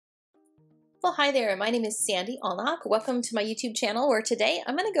Well, hi there. My name is Sandy Allnock. Welcome to my YouTube channel, where today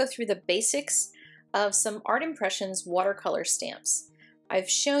I'm going to go through the basics of some Art Impressions watercolor stamps. I've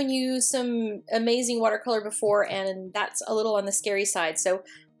shown you some amazing watercolor before, and that's a little on the scary side. So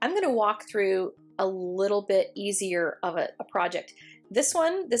I'm going to walk through a little bit easier of a project. This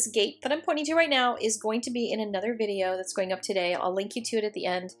one, this gate that I'm pointing to right now, is going to be in another video that's going up today. I'll link you to it at the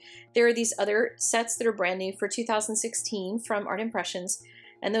end. There are these other sets that are brand new for 2016 from Art Impressions.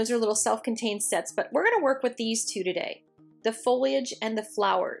 And those are little self-contained sets, but we're going to work with these two today, the foliage and the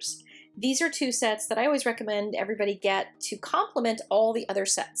flowers. These are two sets that I always recommend everybody get to complement all the other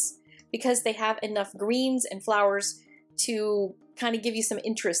sets because they have enough greens and flowers to kind of give you some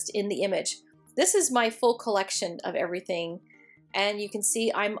interest in the image. This is my full collection of everything, and you can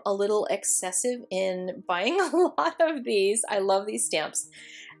see I'm a little excessive in buying a lot of these. I love these stamps,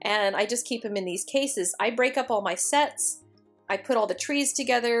 and I just keep them in these cases. I break up all my sets. I put all the trees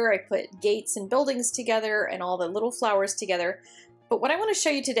together, I put gates and buildings together, and all the little flowers together. But what I want to show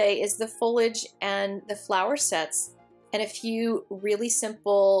you today is the foliage and the flower sets and a few really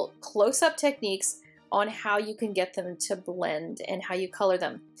simple close-up techniques on how you can get them to blend and how you color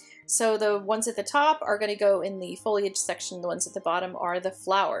them. So the ones at the top are going to go in the foliage section, the ones at the bottom are the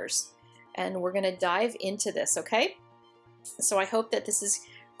flowers. And we're going to dive into this, okay? So I hope that this is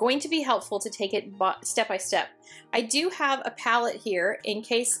going to be helpful to take it step by step. I do have a palette here in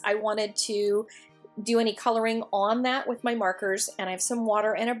case I wanted to do any coloring on that with my markers, and I have some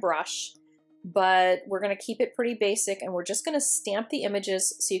water and a brush, but we're going to keep it pretty basic, and we're just going to stamp the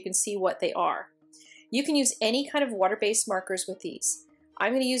images so you can see what they are. You can use any kind of water-based markers with these.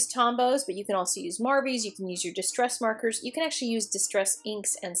 I'm going to use Tombows, but you can also use Marbies, you can use your distress markers, you can actually use distress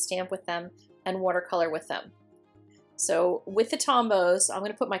inks and stamp with them and watercolor with them. So with the Tombows, I'm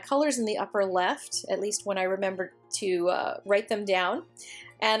going to put my colors in the upper left, at least when I remember to write them down.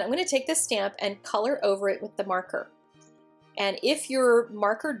 And I'm going to take this stamp and color over it with the marker. And if your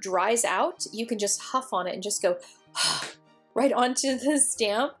marker dries out, you can just huff on it and just go right onto the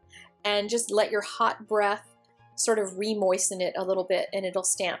stamp and just let your hot breath sort of re-moisten it a little bit and it'll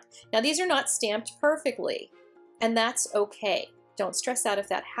stamp. Now these are not stamped perfectly, and that's okay. Don't stress out if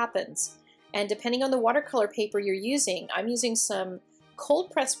that happens. And depending on the watercolor paper you're using, I'm using some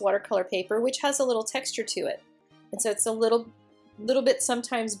cold pressed watercolor paper, which has a little texture to it. And so it's a little bit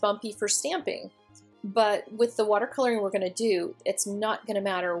sometimes bumpy for stamping. But with the watercoloring we're going to do, it's not going to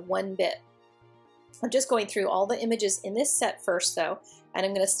matter one bit. I'm just going through all the images in this set first though, and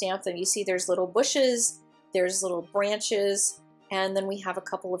I'm going to stamp them. You see there's little bushes, there's little branches, and then we have a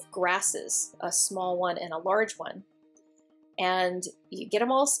couple of grasses, a small one and a large one. And you get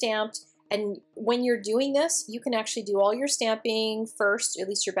them all stamped. And when you're doing this, you can actually do all your stamping first, at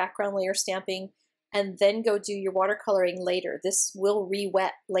least your background layer stamping, and then go do your watercoloring later. This will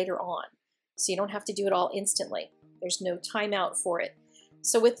re-wet later on, so you don't have to do it all instantly. There's no timeout for it.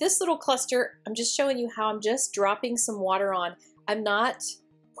 So with this little cluster, I'm just showing you how I'm just dropping some water on. I'm not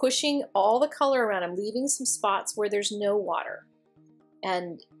pushing all the color around. I'm leaving some spots where there's no water.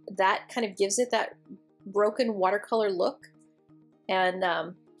 And that kind of gives it that broken watercolor look. And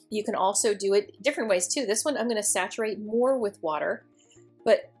you can also do it different ways too. This one I'm going to saturate more with water,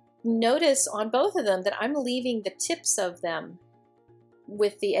 but notice on both of them that I'm leaving the tips of them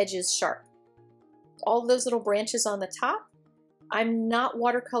with the edges sharp. All those little branches on the top, I'm not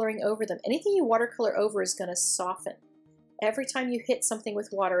watercoloring over them. Anything you watercolor over is going to soften. Every time you hit something with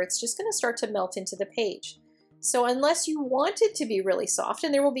water, it's just going to start to melt into the page. So unless you want it to be really soft,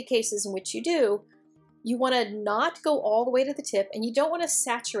 and there will be cases in which you do, you want to not go all the way to the tip, and you don't want to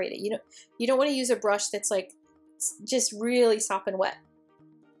saturate it. You don't want to use a brush that's like just really soft and wet.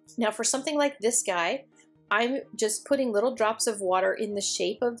 Now for something like this guy, I'm just putting little drops of water in the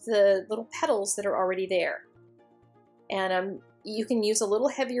shape of the little petals that are already there. And you can use a little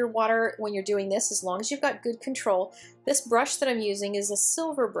heavier water when you're doing this as long as you've got good control. This brush that I'm using is a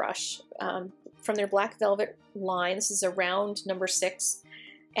silver brush from their Black Velvet line. This is a round number 6.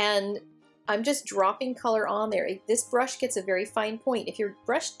 And I'm just dropping color on there. This brush gets a very fine point. If your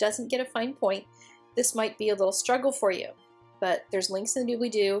brush doesn't get a fine point, this might be a little struggle for you. But there's links in the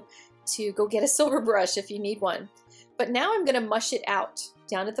doobly-doo to go get a silver brush if you need one. But now I'm going to mush it out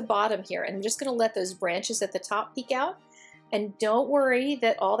down at the bottom here. And I'm just going to let those branches at the top peek out. And don't worry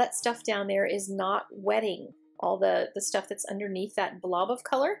that all that stuff down there is not wetting all the stuff that's underneath that blob of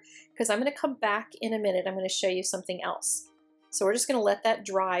color, because I'm going to come back in a minute. I'm going to show you something else. So we're just going to let that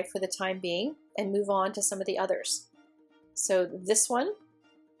dry for the time being and move on to some of the others. So this one,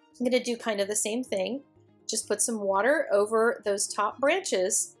 I'm going to do kind of the same thing. Just put some water over those top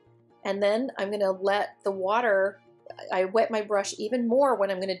branches, and then I'm going to let the water I wet my brush even more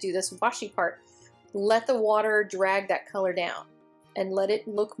when I'm going to do this washy part. Let the water drag that color down and let it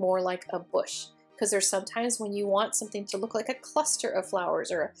look more like a bush. Because there's sometimes when you want something to look like a cluster of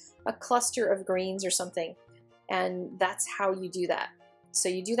flowers or a cluster of greens or something. And that's how you do that. So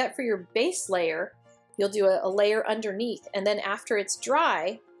you do that for your base layer. You'll do a layer underneath, and then after it's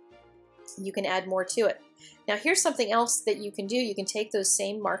dry, you can add more to it. Now here's something else that you can do. You can take those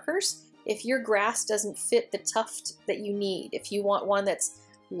same markers. If your grass doesn't fit the tuft that you need, if you want one that's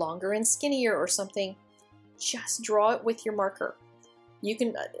longer and skinnier or something, just draw it with your marker. You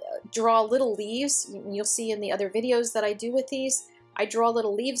can draw little leaves. You'll see in the other videos that I do with these. I draw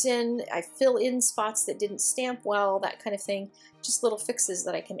little leaves in, I fill in spots that didn't stamp well, that kind of thing. Just little fixes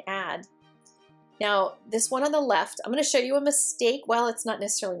that I can add. Now, this one on the left, I'm going to show you a mistake. Well, it's not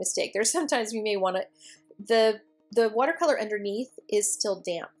necessarily a mistake. There's sometimes you may want to, the watercolor underneath is still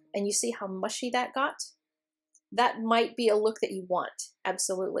damp. And you see how mushy that got? That might be a look that you want,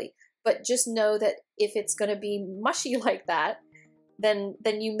 absolutely. But just know that if it's going to be mushy like that, then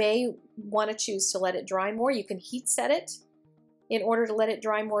you may want to choose to let it dry more. You can heat set it in order to let it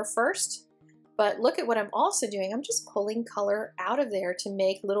dry more first. But look at what I'm also doing. I'm just pulling color out of there to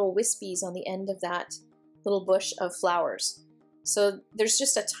make little wispies on the end of that little bush of flowers. So there's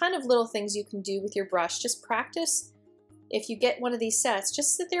just a ton of little things you can do with your brush. Just practice. If you get one of these sets,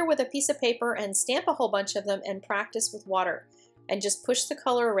 just sit there with a piece of paper and stamp a whole bunch of them and practice with water. And just push the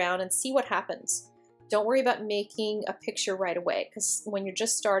color around and see what happens. Don't worry about making a picture right away, because when you're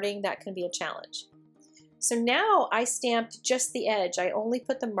just starting, that can be a challenge. So now I stamped just the edge. I only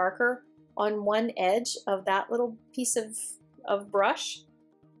put the marker on one edge of that little piece of brush.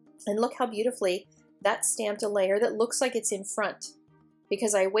 And look how beautifully that stamped a layer that looks like it's in front,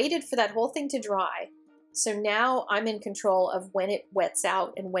 because I waited for that whole thing to dry. So now I'm in control of when it wets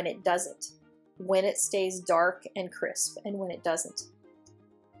out and when it doesn't, when it stays dark and crisp and when it doesn't.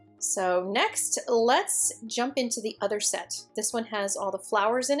 So next, let's jump into the other set. This one has all the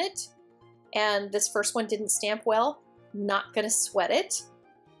flowers in it, and this first one didn't stamp well. Not gonna sweat it,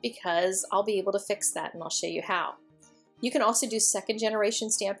 because I'll be able to fix that and I'll show you how. You can also do second generation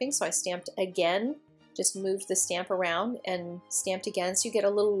stamping. So I stamped again, just moved the stamp around and stamped again, so you get a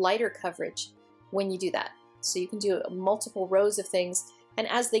little lighter coverage when you do that. So you can do multiple rows of things, and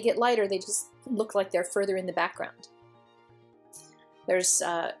as they get lighter, they just look like they're further in the background. There's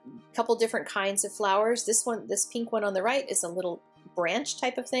a couple different kinds of flowers. This pink one on the right is a little branch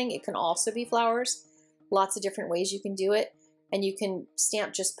type of thing. It can also be flowers. Lots of different ways you can do it. And you can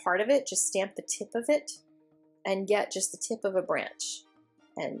stamp just part of it, just stamp the tip of it, and get just the tip of a branch.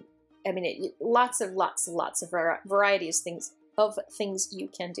 And I mean, lots of varieties of things you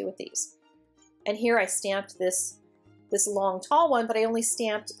can do with these. And here I stamped this long tall one, but I only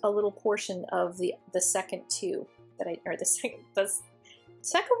stamped a little portion of the second two that the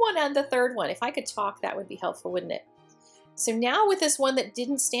second one and the third one. If I could talk, that would be helpful, wouldn't it? So now with this one that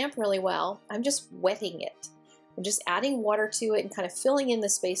didn't stamp really well, I'm just wetting it. I'm just adding water to it and kind of filling in the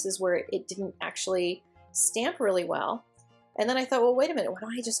spaces where it didn't actually stamp really well. And then I thought, well, wait a minute, why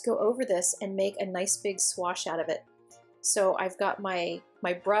don't I just go over this and make a nice big swash out of it? So I've got my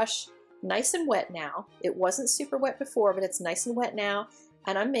brush nice and wet now. It wasn't super wet before, but it's nice and wet now.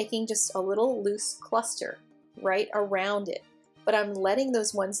 And I'm making just a little loose cluster right around it. But I'm letting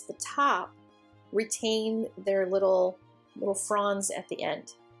those ones at the top retain their little fronds at the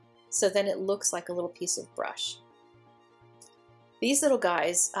end. So then it looks like a little piece of brush. These little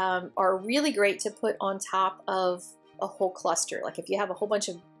guys are really great to put on top of a whole cluster. Like if you have a whole bunch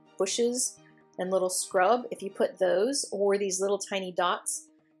of bushes and little scrub, if you put those or these little tiny dots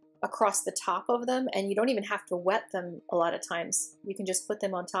across the top of them, and you don't even have to wet them a lot of times. You can just put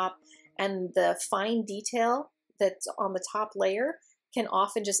them on top, and the fine detail that's on the top layer can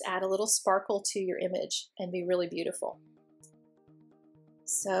often just add a little sparkle to your image and be really beautiful.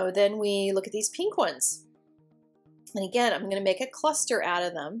 So then we look at these pink ones. And again, I'm going to make a cluster out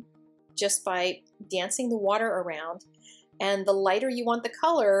of them just by dancing the water around. And the lighter you want the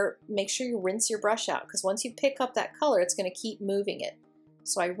color, make sure you rinse your brush out, because once you pick up that color, it's going to keep moving it.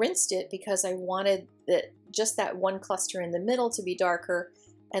 So I rinsed it because I wanted just that one cluster in the middle to be darker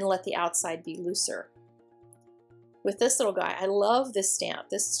and let the outside be looser. With this little guy, I love this stamp.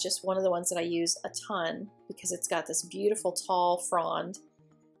 This is just one of the ones that I use a ton because it's got this beautiful tall frond.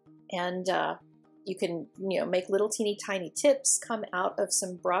 And you can, make little teeny tiny tips come out of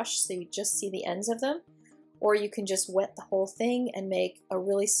some brush so you just see the ends of them. Or you can just wet the whole thing and make a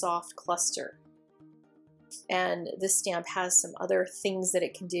really soft cluster. And this stamp has some other things that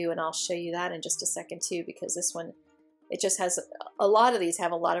it can do, and I'll show you that in just a second too, because this one, it just has, a lot of these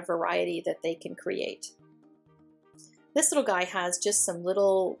have a lot of variety that they can create. This little guy has just some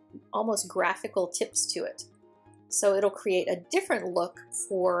little almost graphical tips to it. So it'll create a different look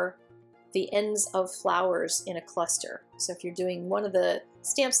for the ends of flowers in a cluster. So if you're doing one of the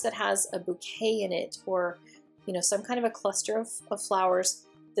stamps that has a bouquet in it, or some kind of a cluster of flowers,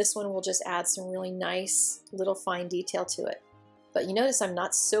 this one will just add some really nice little fine detail to it. But you notice I'm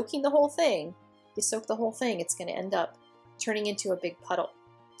not soaking the whole thing. If you soak the whole thing, it's going to end up turning into a big puddle.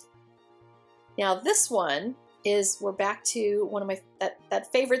 Now this one is, we're back to one of my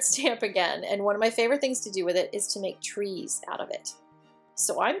that favorite stamp again, and one of my favorite things to do with it is to make trees out of it.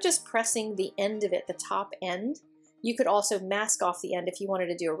 So I'm just pressing the end of it, the top end. You could also mask off the end if you wanted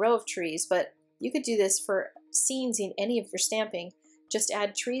to do a row of trees, but you could do this for scenes in any of your stamping. Just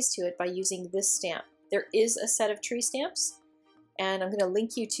add trees to it by using this stamp. There is a set of tree stamps, and I'm going to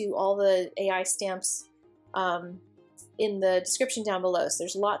link you to all the AI stamps in the description down below. So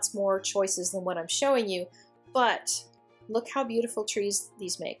there's lots more choices than what I'm showing you, but look how beautiful trees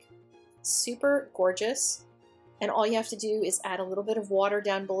these make. Super gorgeous. And all you have to do is add a little bit of water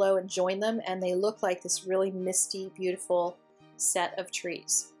down below and join them, and they look like this really misty, beautiful set of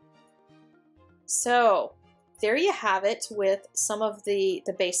trees. So there you have it with some of the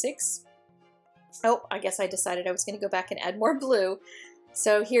basics. Oh, I guess I decided I was going to go back and add more blue.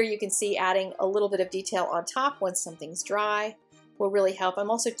 So here you can see adding a little bit of detail on top when something's dry will really help. I'm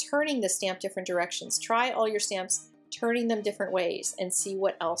also turning the stamp different directions. Try all your stamps, turning them different ways, and see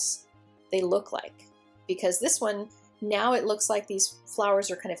what else they look like. Because this one, now it looks like these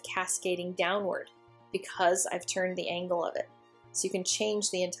flowers are kind of cascading downward because I've turned the angle of it. So you can change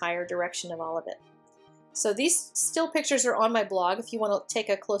the entire direction of all of it. So these still pictures are on my blog. If you want to take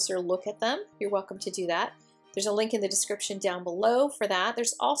a closer look at them, you're welcome to do that. There's a link in the description down below for that.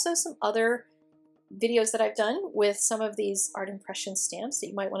 There's also some other videos that I've done with some of these art impression stamps that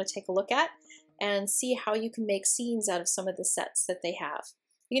you might want to take a look at and see how you can make scenes out of some of the sets that they have.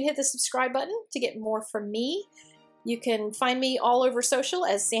 You can hit the subscribe button to get more from me. You can find me all over social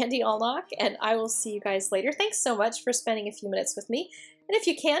as Sandy Allnock, and I will see you guys later. Thanks so much for spending a few minutes with me. And if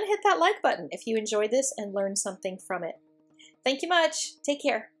you can, hit that like button if you enjoyed this and learned something from it. Thank you much. Take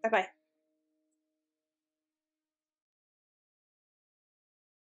care. Bye-bye.